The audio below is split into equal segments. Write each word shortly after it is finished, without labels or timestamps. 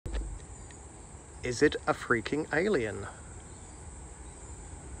Is it a freaking alien?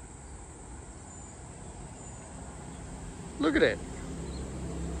 Look at it.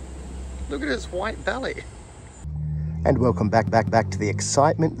 Look at its white belly. And welcome back to the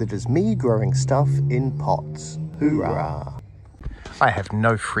excitement that is me growing stuff in pots. Hoorah! I have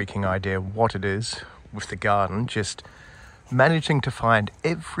no freaking idea what it is with the garden, just managing to find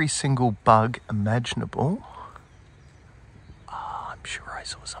every single bug imaginable. I'm sure I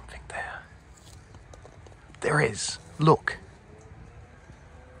saw something there. There is. Look.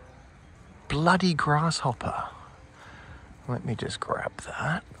 Bloody grasshopper. Let me just grab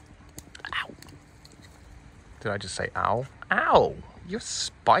that. Ow. Did I just say ow? Ow! You're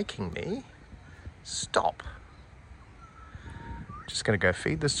spiking me. Stop. Just gonna go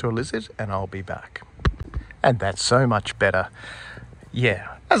feed this to a lizard and I'll be back. And that's so much better.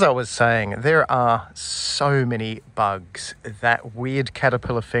 Yeah, as I was saying, there are so many bugs. That weird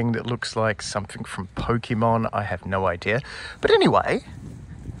caterpillar thing that looks like something from Pokemon, I have no idea. But anyway,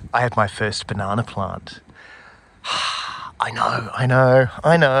 I have my first banana plant. I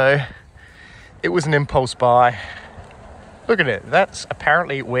know. It was an impulse buy. Look at it. That's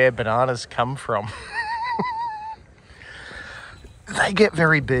apparently where bananas come from. They get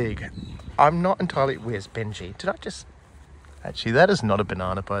very big. I'm not entirely... Where's Benji? Did I just... Actually, that is not a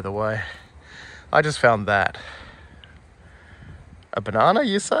banana, by the way. I just found that. A banana,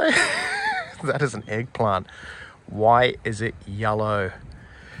 you say? That is an eggplant. Why is it yellow?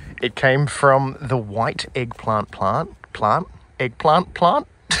 It came from the white eggplant plant. Eggplant plant?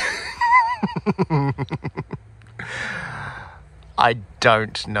 I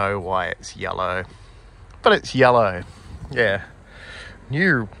don't know why it's yellow. But it's yellow. Yeah.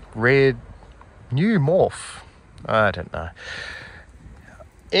 New morph. I don't know.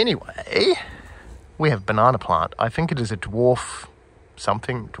 Anyway, we have banana plant. I think it is a dwarf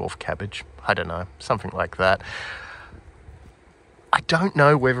something, dwarf cabbage. I don't know, something like that. I don't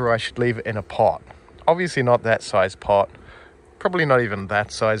know whether I should leave it in a pot. Obviously not that size pot. Probably not even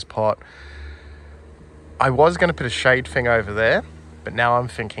that size pot. I was going to put a shade thing over there, but now I'm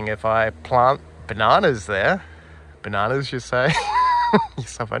thinking if I plant bananas there, bananas you say?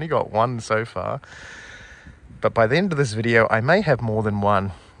 Yes, I've only got one so far. But by the end of this video, I may have more than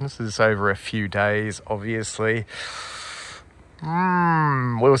one. This is over a few days, obviously.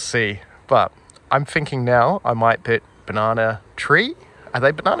 We'll see. But I'm thinking now I might put banana tree. Are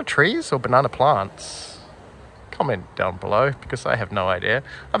they banana trees or banana plants? Comment down below because I have no idea.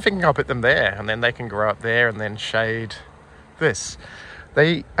 I'm thinking I'll put them there and then they can grow up there and then shade this.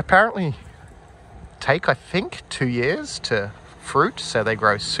 They apparently take, I think, 2 years to fruit, so they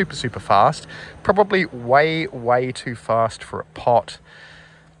grow super fast. Probably way too fast for a pot.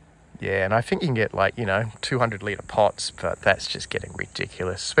 Yeah, and I think you can get 200 litre pots, but that's just getting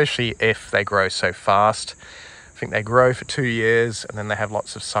ridiculous, especially if they grow so fast. I think they grow for 2 years and then they have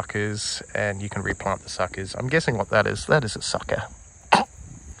lots of suckers and you can replant the suckers. I'm guessing what that is a sucker.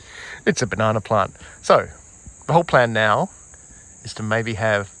 It's a banana plant. So the whole plan now is to maybe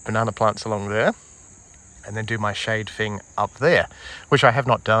have banana plants along there and then do my shade thing up there, which I have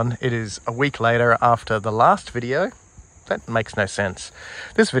not done. It is a week later after the last video. That makes no sense.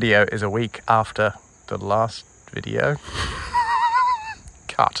 This video is a week after the last video.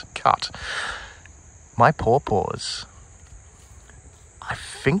 Cut. My pawpaws. I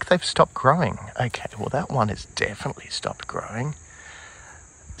think they've stopped growing. Okay, well that one has definitely stopped growing.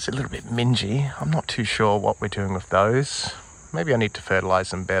 It's a little bit mingy. I'm not too sure what we're doing with those. Maybe I need to fertilize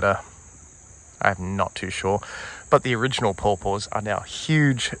them better. I'm not too sure. But the original pawpaws are now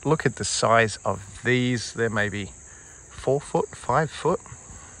huge. Look at the size of these. They're maybe 4 foot, 5 foot,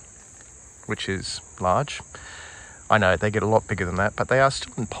 which is large. I know they get a lot bigger than that, but they are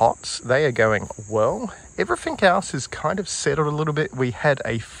still in pots. They are going well. Everything else is kind of settled a little bit. We had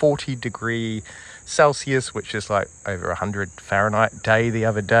a 40 Celsius, which is like over 100 Fahrenheit day the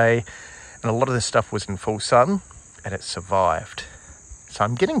other day. And a lot of this stuff was in full sun and it survived. So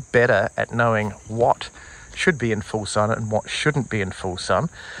I'm getting better at knowing what should be in full sun and what shouldn't be in full sun.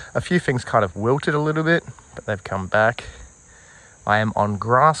 A few things kind of wilted a little bit, but they've come back. I am on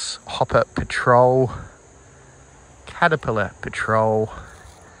grasshopper patrol, caterpillar patrol,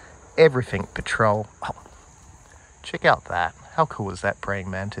 everything patrol. Oh, check out that. How cool is that praying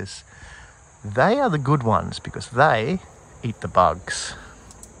mantis? They are the good ones because they eat the bugs.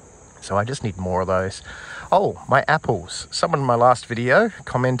 So I just need more of those. Oh, my apples. Someone in my last video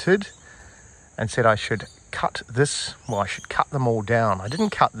commented and said I should cut this. Well, I should cut them all down. I didn't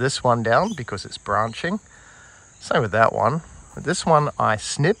cut this one down because it's branching. Same with that one. But this one I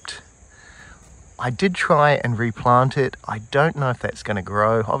snipped. I did try and replant it. I don't know if that's going to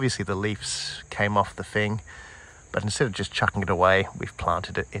grow. Obviously the leaves came off the thing, but instead of just chucking it away, we've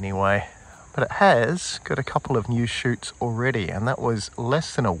planted it anyway. But it has got a couple of new shoots already, and that was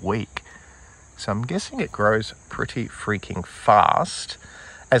less than a week. So I'm guessing it grows pretty freaking fast,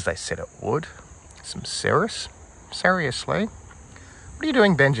 as they said it would. Some Ceres. Seriously? What are you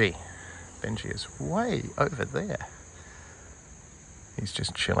doing, Benji? Benji is way over there. He's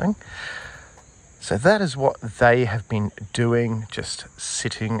just chilling. So that is what they have been doing, just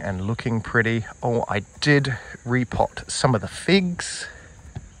sitting and looking pretty. Oh, I did repot some of the figs.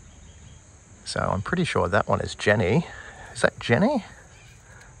 So I'm pretty sure that one is Jenny. Is that Jenny?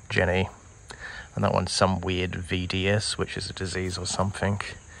 Jenny. And that one's some weird VDS, which is a disease or something.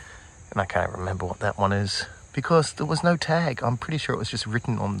 And I can't remember what that one is because there was no tag. I'm pretty sure it was just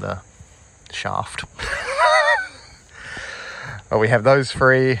written on the shaft. Well, we have those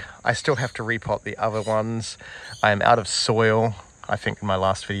free. I still have to repot the other ones. I am out of soil. I think in my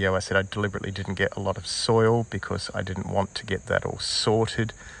last video I said I deliberately didn't get a lot of soil because I didn't want to get that all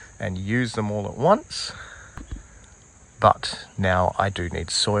sorted and use them all at once. But now I do need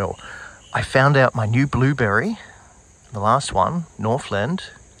soil. I found out my new blueberry, the last one,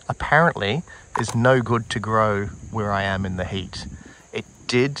 Northland, apparently is no good to grow where I am in the heat. It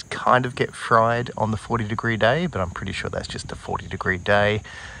did kind of get fried on the 40-degree day, but I'm pretty sure that's just a 40-degree day.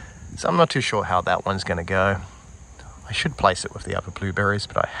 So I'm not too sure how that one's going to go. I should place it with the other blueberries,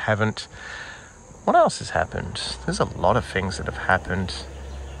 but I haven't. What else has happened? There's a lot of things that have happened.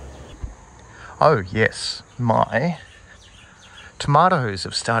 Oh yes, my tomatoes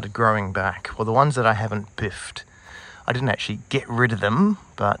have started growing back. Well, the ones that I haven't biffed. I didn't actually get rid of them,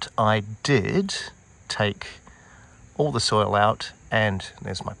 but I did take all the soil out, and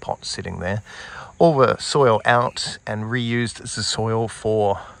there's my pot sitting there. All the soil out and reused as the soil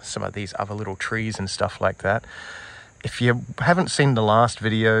for some of these other little trees and stuff like that. If you haven't seen the last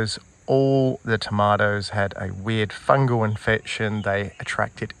videos, all the tomatoes had a weird fungal infection. They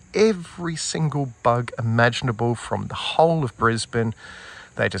attracted every single bug imaginable from the whole of Brisbane.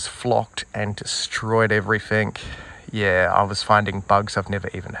 They just flocked and destroyed everything. Yeah, I was finding bugs I've never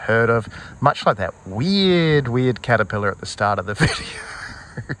even heard of, much like that weird caterpillar at the start of the video.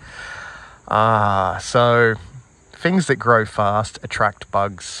 So things that grow fast attract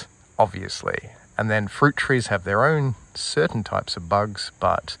bugs, obviously. And then fruit trees have their own certain types of bugs,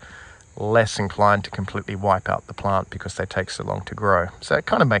 but less inclined to completely wipe out the plant because they take so long to grow. So it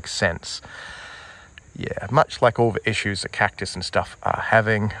kind of makes sense. Yeah, much like all the issues that cactus and stuff are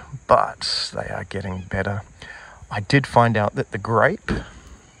having, but they are getting better. I did find out that the grape,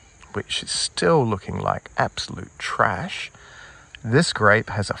 which is still looking like absolute trash, this grape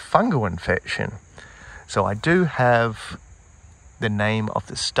has a fungal infection. So I do have the name of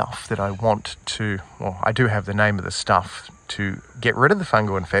the stuff that I want to, well, I do have the name of the stuff to get rid of the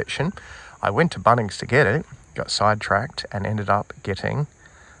fungal infection. I went to Bunnings to get it, got sidetracked, and ended up getting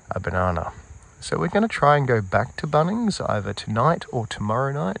a banana. So we're going to try and go back to Bunnings either tonight or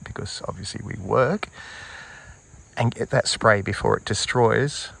tomorrow night, because obviously we work, and get that spray before it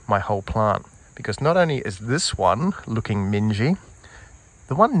destroys my whole plant. Because not only is this one looking mingy,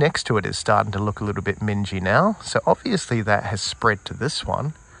 the one next to it is starting to look a little bit mingy now. So obviously that has spread to this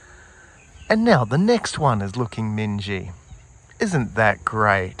one. And now the next one is looking mingy. Isn't that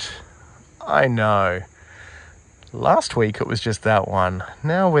great? I know. Last week it was just that one.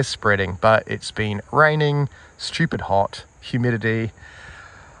 Now we're spreading, but it's been raining, stupid hot, humidity.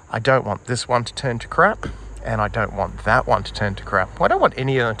 I don't want this one to turn to crap, and I don't want that one to turn to crap. Well, I don't want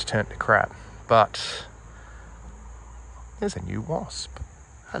any of them to turn to crap, but there's a new wasp.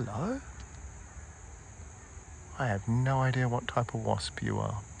 Hello? I have no idea what type of wasp you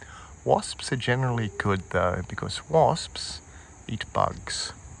are. Wasps are generally good though, because wasps eat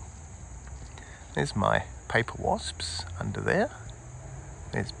bugs. There's my paper wasps under there.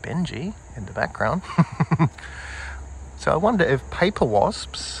 There's Benji in the background. So I wonder if paper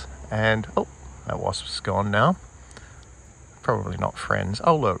wasps and, oh, that wasp's gone now. Probably not friends.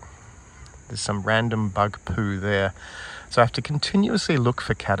 Oh look, there's some random bug poo there. So I have to continuously look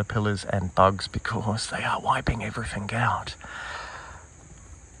for caterpillars and bugs because they are wiping everything out.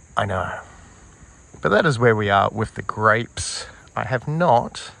 I know. But that is where we are with the grapes. I have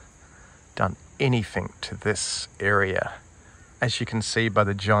not done anything to this area. As you can see by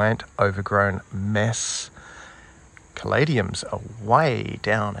the giant overgrown mess, caladiums are way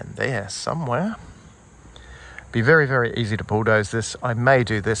down in there somewhere. Be very, very easy to bulldoze this. I may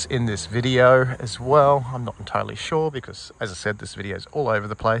do this in this video as well. I'm not entirely sure because, as I said, this video is all over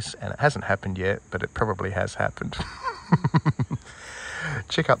the place and it hasn't happened yet, but it probably has happened.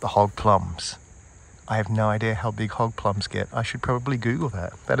 Check out the hog plums. I have no idea how big hog plums get. I should probably Google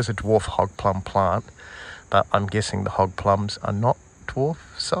that. That is a dwarf hog plum plant, but I'm guessing the hog plums are not dwarf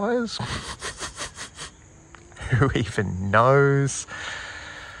size. Who even knows?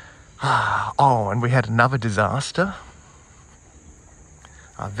 Oh, and we had another disaster.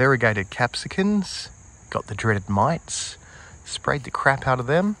 Our variegated capsicums got the dreaded mites, sprayed the crap out of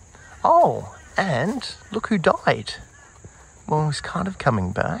them. Oh, and look who died. Well, he's kind of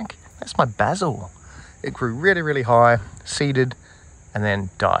coming back. That's my basil. It grew really, really high, seeded, and then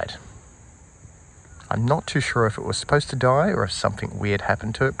died. I'm not too sure if it was supposed to die or if something weird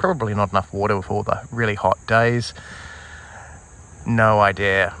happened to it. Probably not enough water with all the really hot days. No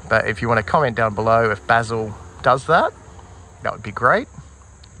idea. But if you want to comment down below if basil does that, that would be great.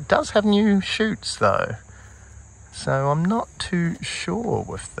 It does have new shoots though, so I'm not too sure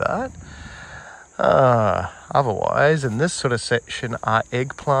with that. Otherwise, in this sort of section, our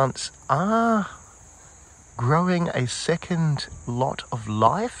eggplants are growing a second lot of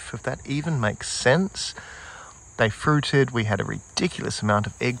life, if that even makes sense. They fruited. We had a ridiculous amount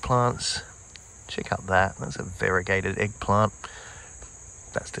of eggplants. Check out that. That's a variegated eggplant.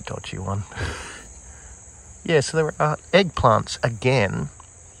 That's the dodgy one. Yeah, so there are eggplants again.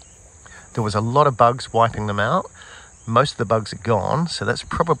 There was a lot of bugs wiping them out. Most of the bugs are gone, so that's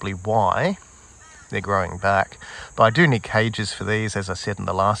probably why they're growing back. But I do need cages for these, as I said in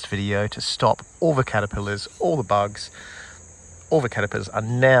the last video, to stop all the caterpillars, all the bugs. All the caterpillars are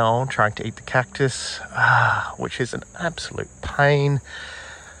now trying to eat the cactus, which is an absolute pain.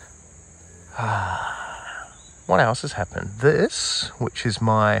 What else has happened? This, which is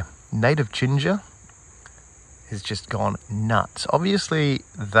my native ginger, has just gone nuts. Obviously,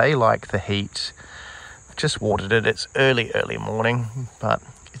 they like the heat. I've just watered it. It's early morning, but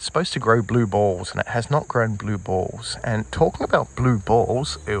it's supposed to grow blue balls, and it has not grown blue balls. And talking about blue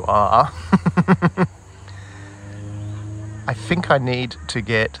balls, I think I need to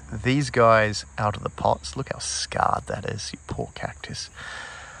get these guys out of the pots. Look how scarred that is, you poor cactus.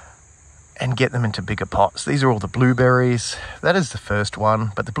 And get them into bigger pots. These are all the blueberries. That is the first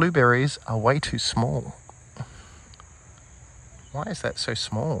one, but the blueberries are way too small. Why is that so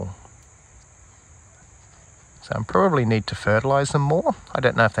small? So I probably need to fertilize them more. I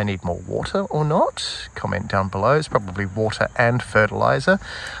don't know if they need more water or not. Comment down below. It's probably water and fertilizer.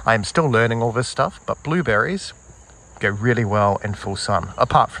 I am still learning all this stuff, but blueberries go really well in full sun.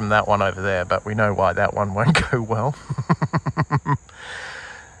 Apart from that one over there, but we know why that one won't go well.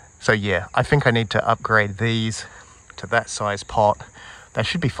 So yeah, I think I need to upgrade these to that size pot. They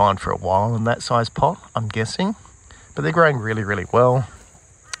should be fine for a while in that size pot, I'm guessing. But they're growing really, really well.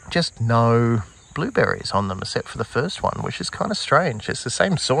 Just no blueberries on them except for the first one, which is kind of strange. It's the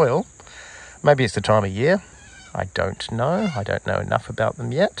same soil. Maybe it's the time of year. I don't know. I don't know enough about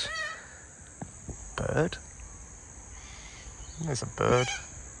them yet. Bird. There's a bird.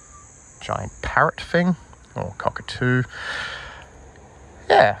 Giant parrot thing. Or cockatoo.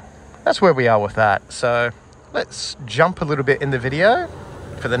 Yeah, that's where we are with that. So let's jump a little bit in the video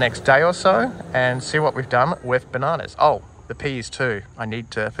for the next day or so and see what we've done with bananas. Oh, the peas too. I need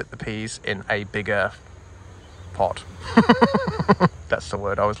to put the peas in a bigger pot. That's the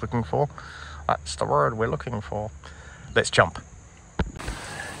word I was looking for. That's the word we're looking for. Let's jump.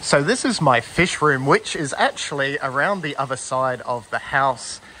 So this is my fish room, which is actually around the other side of the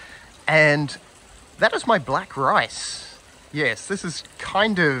house. And that is my black rice. Yes, this is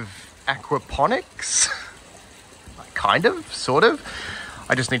kind of aquaponics. Kind of, sort of.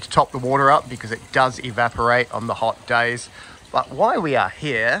 I just need to top the water up because it does evaporate on the hot days. But why we are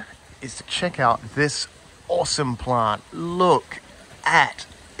here is to check out this awesome plant. Look at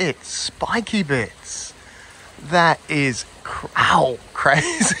its spiky bits. That is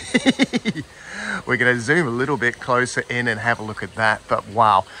crazy. We're going to zoom a little bit closer in and have a look at that. But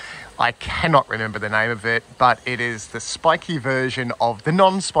wow. I cannot remember the name of it, but it is the spiky version of the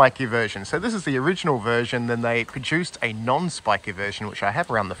non-spiky version. So this is the original version, then they produced a non-spiky version, which I have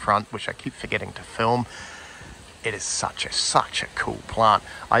around the front, which I keep forgetting to film. It is such a cool plant.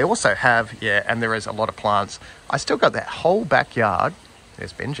 I also have, yeah, and there is a lot of plants. I still got that whole backyard,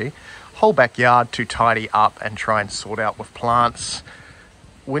 there's Benji, whole backyard to tidy up and try and sort out with plants.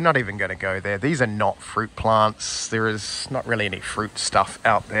 We're not even going to go there. These are not fruit plants. There is not really any fruit stuff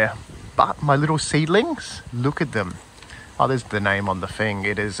out there. But my little seedlings, look at them. Oh, there's the name on the thing.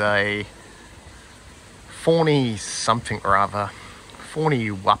 It is a Fawny something or other. Fawny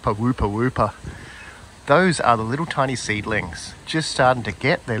whopper whooper whooper. Those are the little tiny seedlings. Just starting to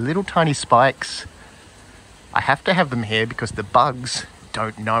get their little tiny spikes. I have to have them here because the bugs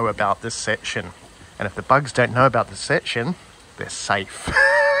don't know about this section. And if the bugs don't know about this section, they're safe.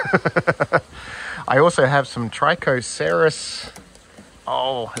 I also have some Trichoceros.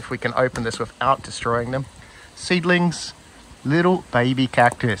 Oh, if we can open this without destroying them. Seedlings, little baby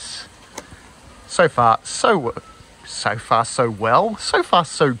cactus. So far, so well. So far,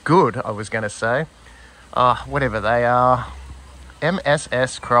 so good, I was going to say. Whatever they are.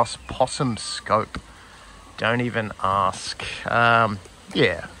 MSS cross possum scope. Don't even ask.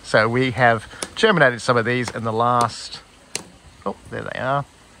 Yeah, so we have germinated some of these in the last... Oh, there they are.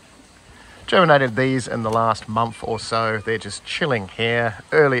 Germinated these in the last month or so. They're just chilling here.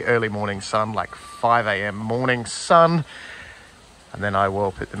 Early morning sun, like 5 a.m. morning sun. And then I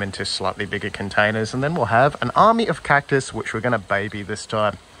will put them into slightly bigger containers. And then we'll have an army of cactus, which we're going to baby this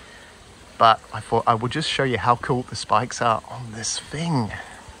time. But I thought I would just show you how cool the spikes are on this thing.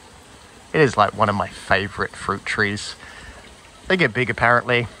 It is like one of my favorite fruit trees. They get big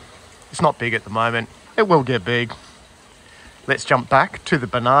apparently. It's not big at the moment. It will get big. Let's jump back to the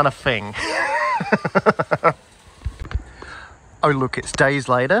banana thing. Oh look, it's days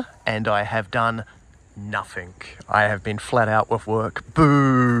later and I have done nothing. I have been flat out with work.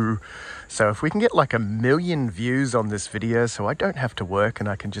 Boo! So if we can get like 1 million views on this video so I don't have to work and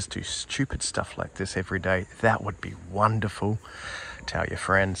I can just do stupid stuff like this every day, that would be wonderful. Tell your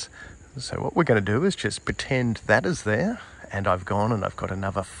friends. So what we're going to do is just pretend that is there, and I've gone and I've got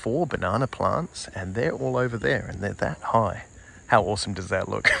another 4 banana plants and they're all over there and they're that high. How awesome does that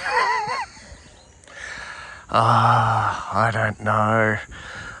look? I don't know.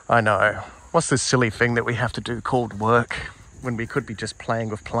 I know. What's this silly thing that we have to do called work when we could be just playing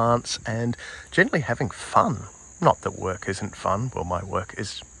with plants and generally having fun? Not that work isn't fun. Well, my work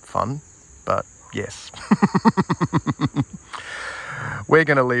is fun, but yes. We're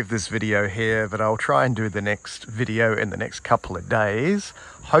going to leave this video here, but I'll try and do the next video in the next couple of days.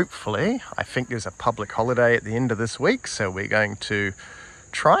 Hopefully, I think there's a public holiday at the end of this week, so we're going to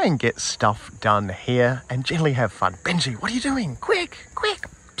try and get stuff done here and generally have fun. Benji, what are you doing? Quick, quick.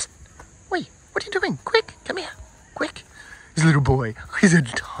 Psst. Wait, what are you doing? Quick, come here, quick. He's a little boy. He's a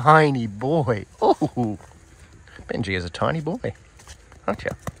tiny boy. Oh, Benji is a tiny boy, aren't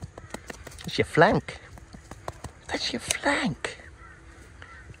you? That's your flank. That's your flank.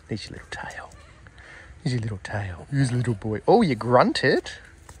 There's your little tail. Here's your little tail. Here's a little boy. Oh, you grunted.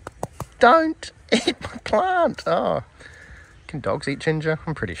 Don't eat my plant. Oh, can dogs eat ginger?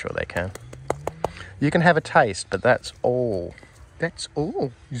 I'm pretty sure they can. You can have a taste, but that's all. That's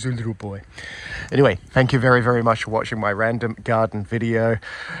all. He's a little boy. Anyway, thank you very, very much for watching my random garden video.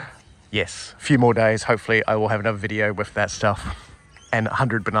 Yes, a few more days. Hopefully I will have another video with that stuff and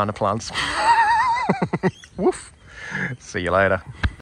 100 banana plants. Woof. See you later.